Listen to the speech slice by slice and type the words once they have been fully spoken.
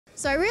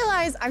So I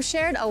realize I've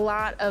shared a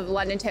lot of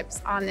London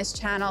tips on this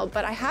channel,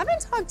 but I haven't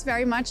talked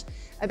very much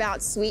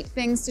about sweet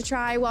things to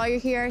try while you're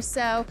here.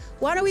 So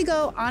why don't we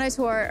go on a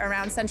tour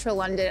around central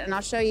London and I'll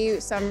show you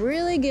some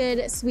really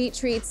good sweet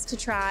treats to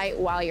try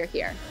while you're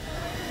here.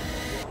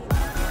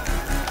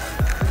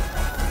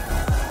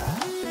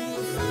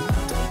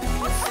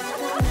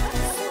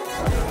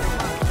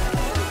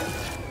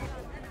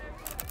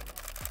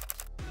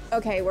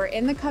 Okay, we're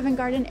in the Covent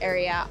Garden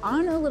area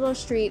on a little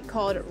street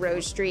called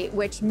Rose Street,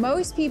 which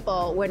most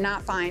people would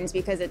not find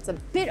because it's a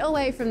bit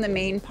away from the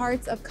main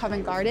parts of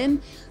Covent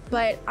Garden.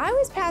 But I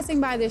was passing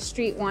by this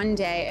street one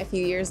day a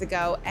few years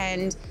ago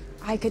and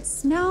I could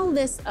smell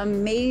this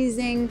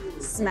amazing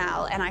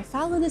smell. And I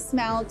followed the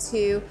smell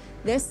to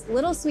this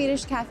little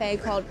Swedish cafe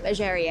called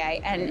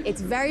Bagerier, and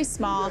it's very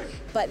small,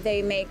 but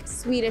they make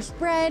Swedish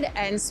bread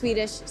and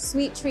Swedish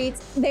sweet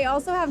treats. They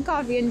also have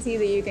coffee and tea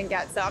that you can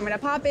get. So I'm gonna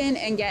pop in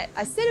and get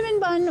a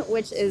cinnamon bun,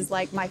 which is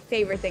like my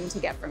favorite thing to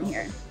get from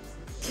here.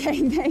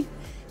 Okay,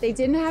 they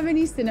didn't have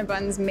any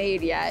Cinnabuns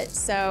made yet.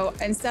 So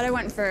instead I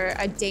went for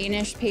a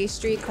Danish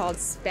pastry called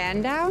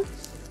Spandau,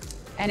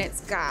 and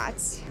it's got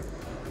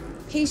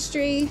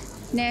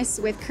pastry-ness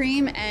with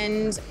cream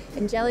and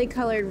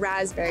jelly-colored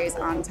raspberries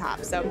on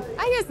top. So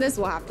I guess this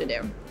will have to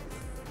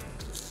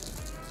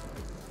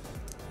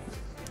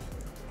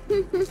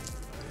do.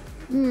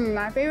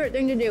 My favorite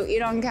thing to do,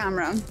 eat on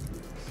camera.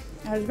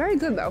 It was very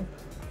good though.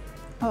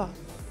 Oh,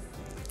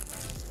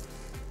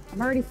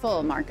 I'm already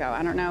full, Marco.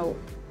 I don't know.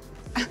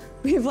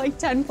 We have like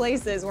 10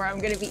 places where I'm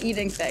gonna be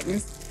eating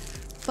things.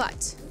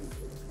 But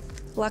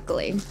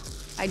luckily,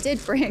 I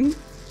did bring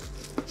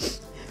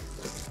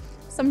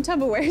some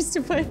Tupperwares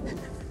to put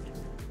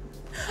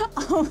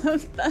all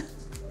of the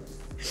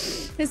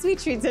sweet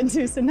treats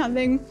into so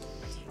nothing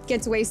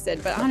gets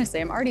wasted. But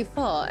honestly, I'm already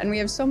full and we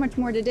have so much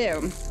more to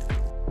do.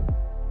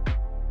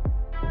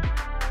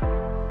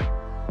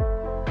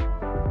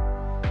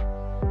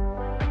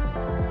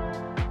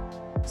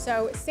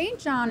 So St.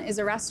 John is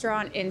a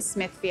restaurant in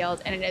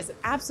Smithfield and it is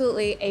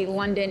absolutely a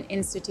London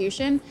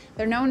institution.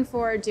 They're known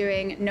for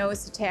doing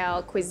nose to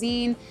tail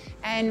cuisine.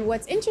 And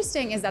what's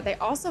interesting is that they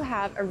also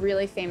have a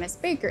really famous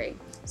bakery.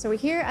 So we're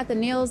here at the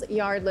Neal's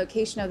Yard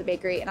location of the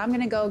bakery and I'm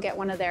gonna go get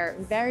one of their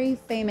very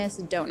famous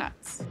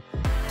donuts.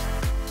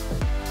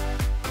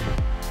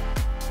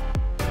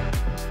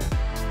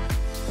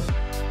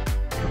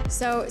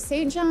 So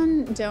St.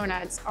 John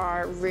donuts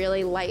are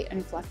really light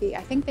and fluffy.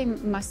 I think they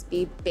must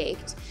be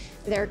baked.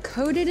 They're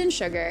coated in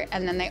sugar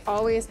and then they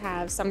always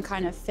have some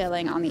kind of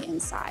filling on the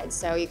inside.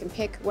 So you can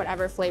pick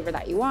whatever flavor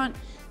that you want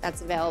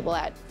that's available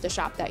at the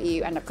shop that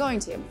you end up going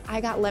to.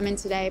 I got lemon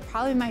today.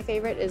 Probably my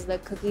favorite is the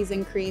cookies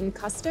and cream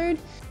custard.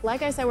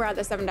 Like I said, we're at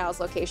the Seven Dials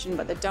location,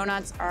 but the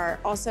donuts are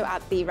also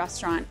at the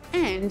restaurant.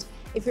 And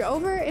if you're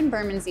over in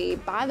Bermondsey,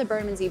 by the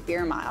Bermondsey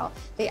Beer Mile,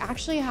 they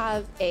actually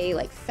have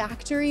a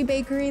factory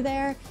bakery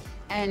there.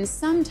 And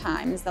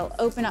sometimes they'll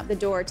open up the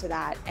door to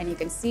that and you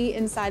can see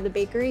inside the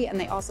bakery, and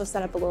they also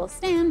set up a little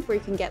stand where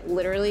you can get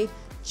literally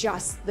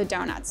just the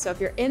donuts. So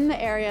if you're in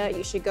the area,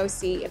 you should go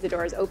see if the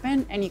door is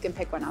open and you can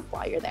pick one up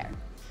while you're there.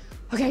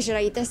 Okay, should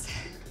I eat this?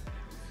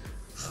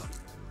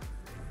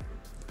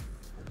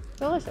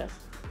 Delicious.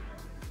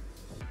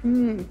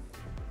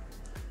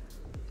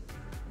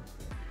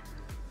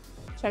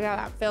 Check out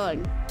that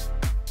filling.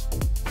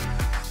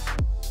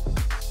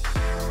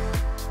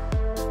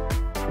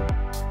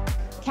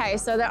 Okay,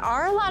 so there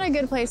are a lot of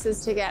good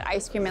places to get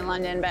ice cream in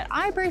London, but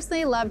I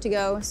personally love to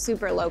go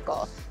super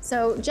local.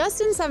 So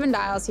just in Seven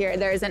Dials here,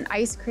 there's an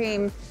ice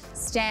cream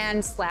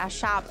stand slash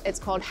shop. It's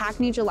called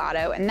Hackney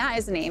Gelato, and that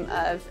is the name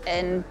of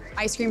an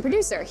ice cream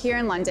producer here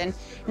in London.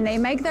 And they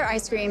make their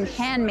ice cream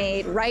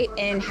handmade right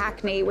in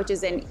Hackney, which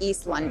is in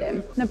East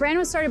London. The brand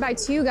was started by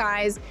two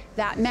guys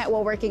that met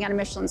while working at a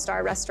Michelin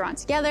star restaurant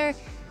together.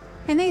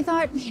 And they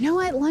thought, you know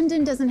what,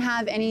 London doesn't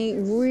have any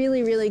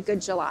really, really good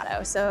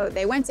gelato. So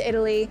they went to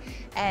Italy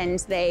and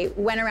they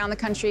went around the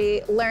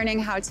country learning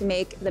how to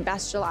make the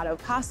best gelato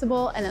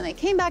possible. And then they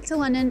came back to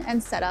London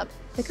and set up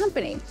the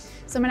company.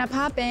 So I'm gonna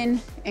pop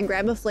in and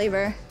grab a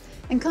flavor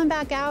and come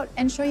back out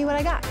and show you what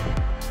I got.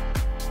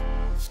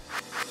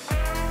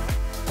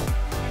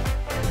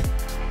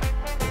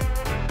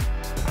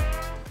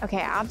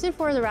 Okay, I opted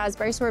for the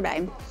raspberry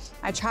sorbet.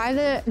 I tried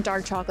the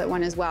dark chocolate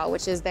one as well,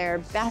 which is their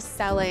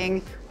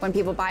best-selling when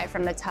people buy it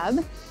from the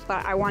tub,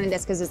 but I wanted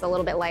this because it's a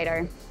little bit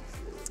lighter.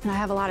 And I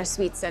have a lot of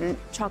sweets and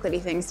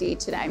chocolatey things to eat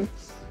today.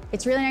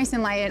 It's really nice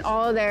and light, and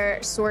all of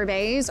their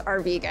sorbets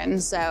are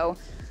vegan, so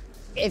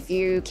if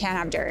you can't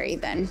have dairy,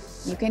 then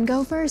you can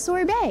go for a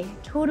sorbet.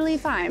 Totally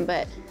fine,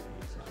 but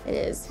it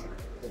is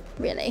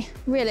really,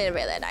 really,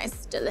 really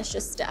nice,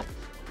 delicious stuff.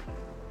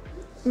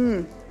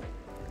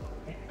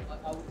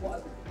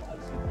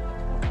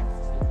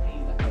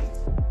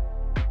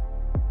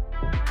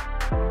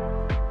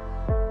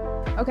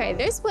 Okay,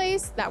 this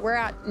place that we're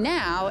at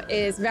now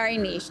is very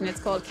niche and it's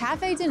called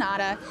Cafe de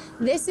Nata.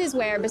 This is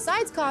where,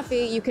 besides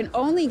coffee, you can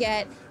only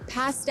get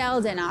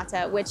pastel de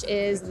nata, which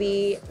is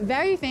the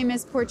very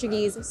famous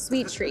Portuguese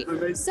sweet treat.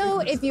 So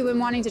if you've been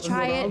wanting to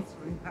try it,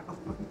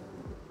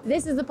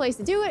 this is the place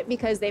to do it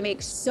because they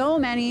make so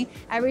many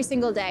every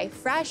single day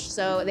fresh,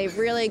 so they've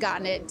really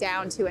gotten it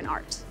down to an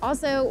art.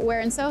 Also, we're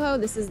in Soho.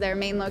 This is their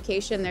main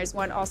location. There's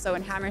one also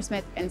in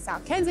Hammersmith and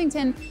South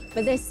Kensington,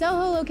 but this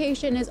Soho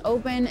location is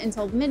open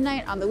until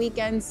midnight on the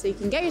weekends, so you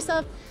can get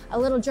yourself a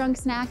little drunk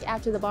snack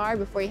after the bar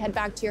before you head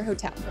back to your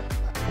hotel.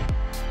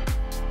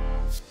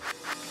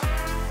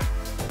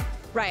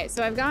 Right,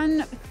 so I've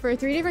gone for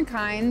 3 different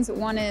kinds.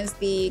 One is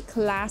the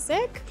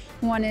classic,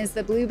 one is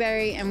the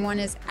blueberry, and one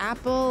is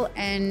apple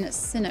and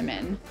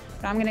cinnamon.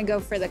 But I'm gonna go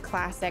for the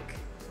classic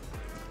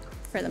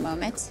for the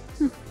moment.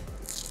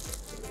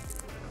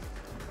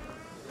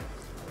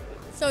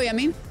 So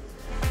yummy.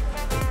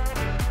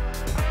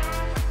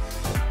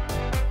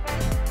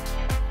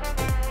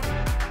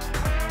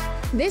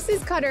 This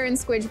is Cutter and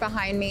Squidge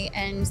behind me,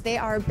 and they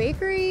are a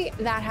bakery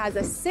that has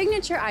a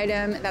signature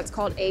item that's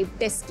called a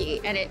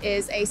biscuit, and it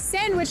is a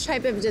sandwich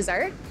type of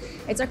dessert.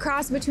 It's a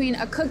cross between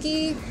a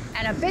cookie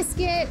and a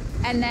biscuit,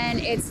 and then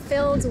it's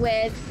filled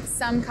with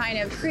some kind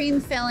of cream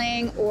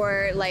filling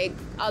or like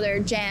other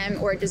jam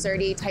or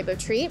desserty type of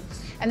treat.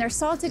 And their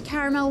salted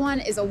caramel one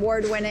is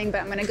award-winning,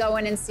 but I'm gonna go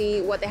in and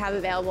see what they have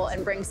available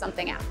and bring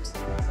something out.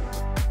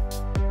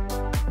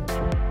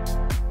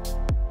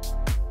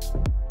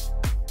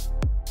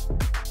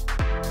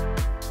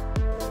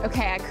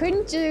 Okay, I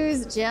couldn't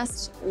choose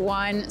just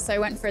one, so I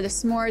went for the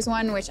s'mores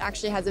one, which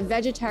actually has a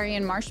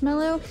vegetarian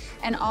marshmallow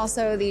and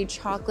also the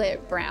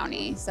chocolate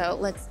brownie. So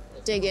let's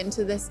dig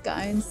into this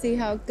guy and see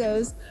how it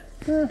goes.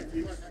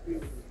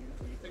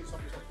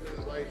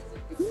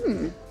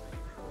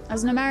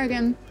 As an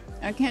American,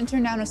 I can't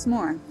turn down a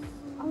s'more.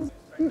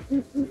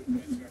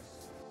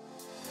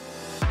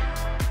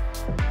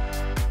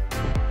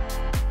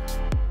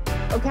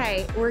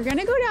 Okay, we're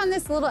gonna go down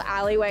this little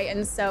alleyway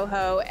in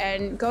Soho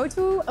and go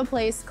to a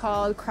place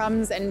called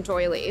Crumbs and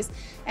Doilies.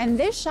 And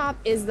this shop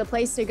is the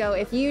place to go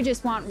if you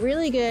just want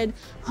really good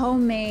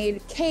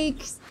homemade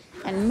cakes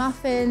and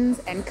muffins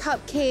and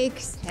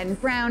cupcakes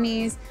and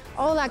brownies,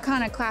 all that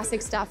kind of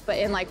classic stuff, but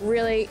in like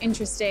really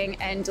interesting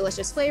and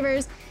delicious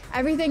flavors.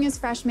 Everything is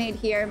fresh made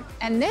here.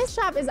 And this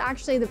shop is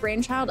actually the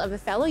brainchild of a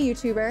fellow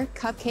YouTuber,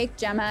 Cupcake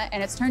Gemma,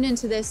 and it's turned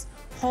into this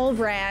whole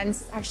brand.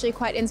 It's actually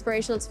quite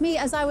inspirational to me,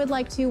 as I would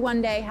like to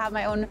one day have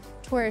my own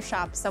tourist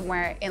shop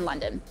somewhere in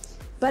London.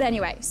 But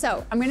anyway,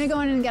 so I'm gonna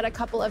go in and get a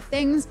couple of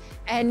things,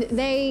 and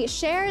they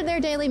share their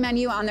daily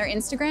menu on their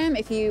Instagram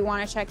if you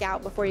wanna check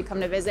out before you come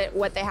to visit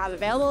what they have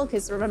available,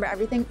 because remember,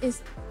 everything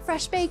is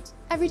fresh baked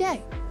every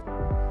day.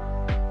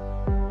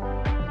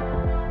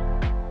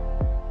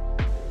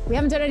 We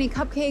haven't done any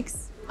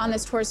cupcakes on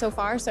this tour so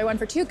far, so I went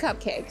for 2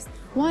 cupcakes.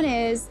 One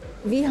is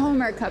the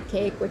Homer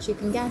cupcake, which you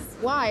can guess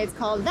why it's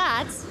called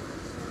that.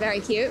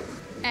 Very cute.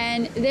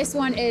 And this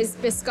one is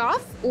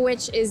Biscoff,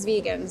 which is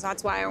vegan. So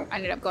that's why I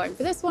ended up going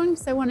for this one,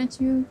 because I wanted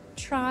to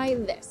try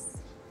this.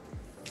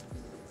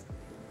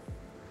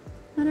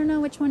 I don't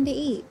know which one to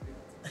eat.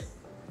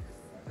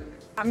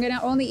 I'm gonna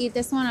only eat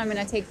this one. I'm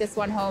gonna take this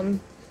one home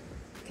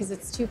because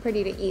it's too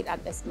pretty to eat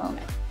at this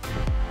moment.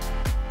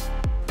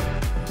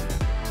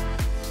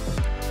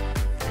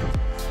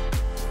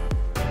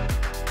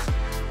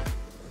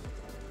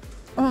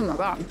 Oh my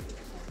God.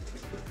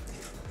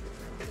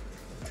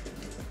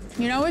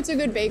 You know it's a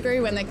good bakery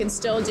when they can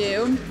still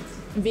do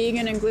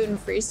vegan and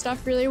gluten-free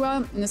stuff really well,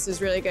 and this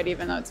is really good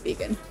even though it's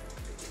vegan.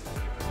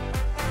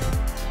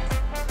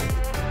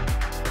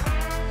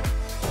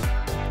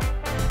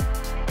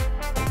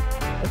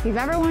 If you've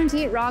ever wanted to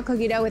eat raw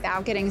cookie dough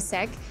without getting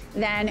sick,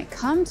 then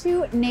come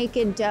to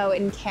Naked Dough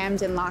in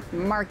Camden Lock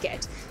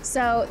Market.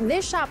 So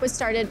this shop was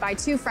started by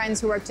 2 friends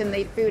who worked in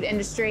the food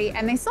industry,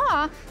 and they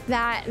saw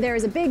that there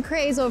was a big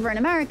craze over in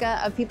America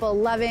of people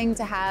loving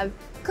to have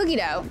cookie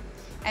dough.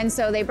 And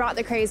so they brought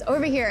the craze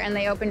over here and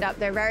they opened up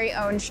their very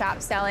own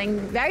shop selling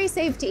very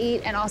safe to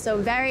eat and also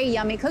very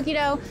yummy cookie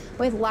dough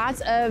with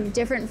lots of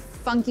different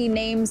funky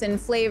names and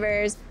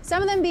flavors,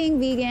 some of them being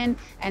vegan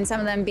and some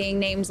of them being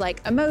names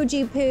like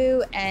emoji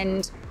poo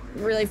and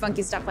really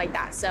funky stuff like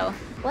that. So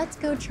let's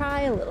go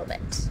try a little bit.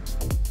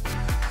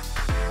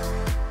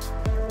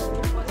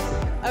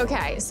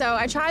 Okay, so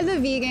I tried the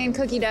vegan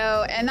cookie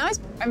dough and that was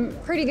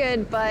pretty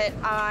good, but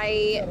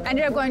I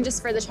ended up going just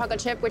for the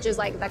chocolate chip, which is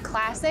like the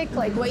classic,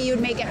 like what you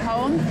would make at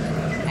home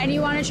and you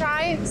want to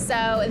try.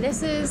 So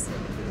this is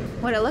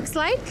what it looks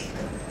like.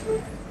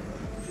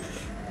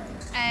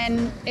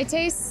 And it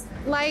tastes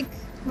like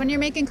when you're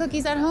making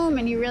cookies at home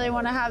and you really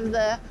want to have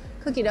the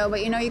cookie dough,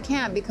 but you know you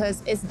can't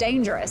because it's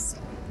dangerous.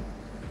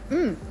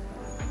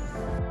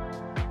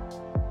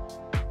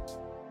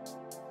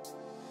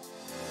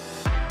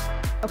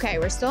 Okay,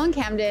 we're still in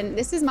Camden.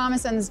 This is Mama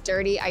Son's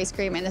Dirty Ice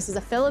Cream, and this is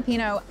a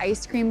Filipino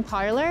ice cream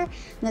parlor. And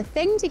the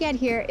thing to get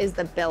here is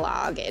the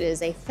bilog. It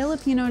is a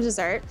Filipino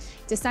dessert.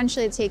 It's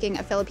essentially taking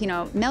a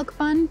Filipino milk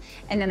bun,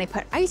 and then they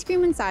put ice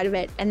cream inside of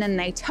it, and then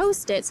they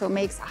toast it so it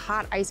makes a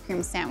hot ice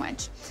cream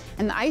sandwich.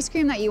 And the ice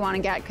cream that you want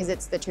to get, because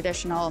it's the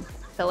traditional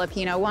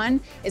Filipino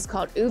one, is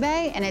called ube,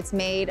 and it's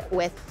made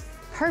with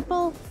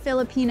purple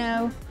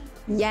Filipino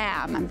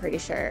yam, I'm pretty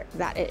sure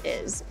that it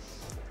is.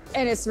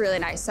 and it's really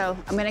nice. So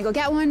I'm gonna go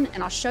get one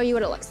and I'll show you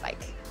what it looks like.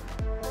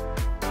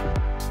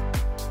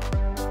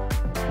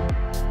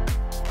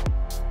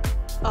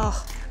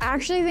 Oh, I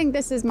actually think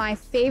this is my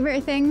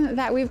favorite thing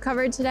that we've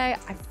covered today.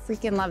 I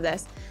freaking love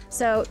this.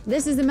 So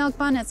this is the milk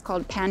bun, it's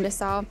called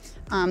pandesal.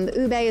 The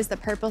ube is the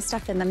purple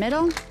stuff in the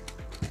middle.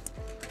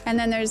 And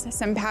then there's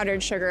some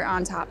powdered sugar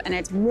on top and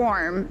it's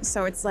warm.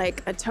 So it's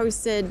like a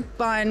toasted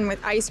bun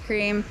with ice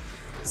cream.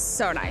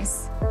 So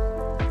nice.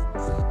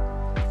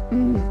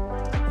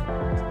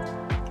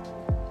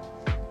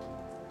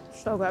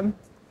 So good.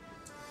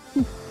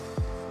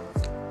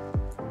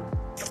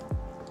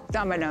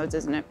 Down my nose,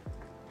 isn't it?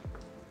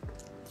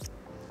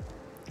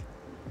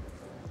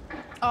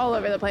 All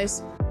over the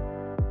place.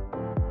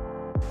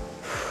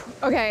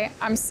 Okay,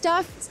 I'm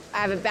stuffed. I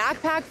have a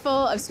backpack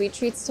full of sweet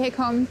treats to take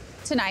home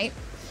tonight.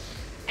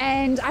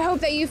 And I hope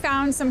that you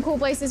found some cool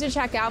places to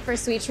check out for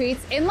sweet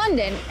treats in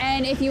London.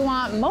 And if you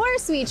want more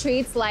sweet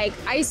treats like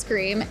ice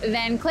cream,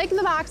 then click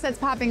the box that's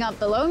popping up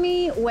below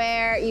me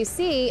where you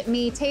see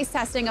me taste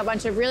testing a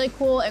bunch of really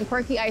cool and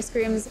quirky ice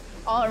creams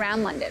all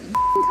around London.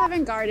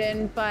 Covent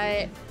Garden,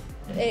 but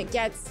it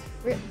gets,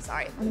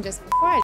 sorry, before I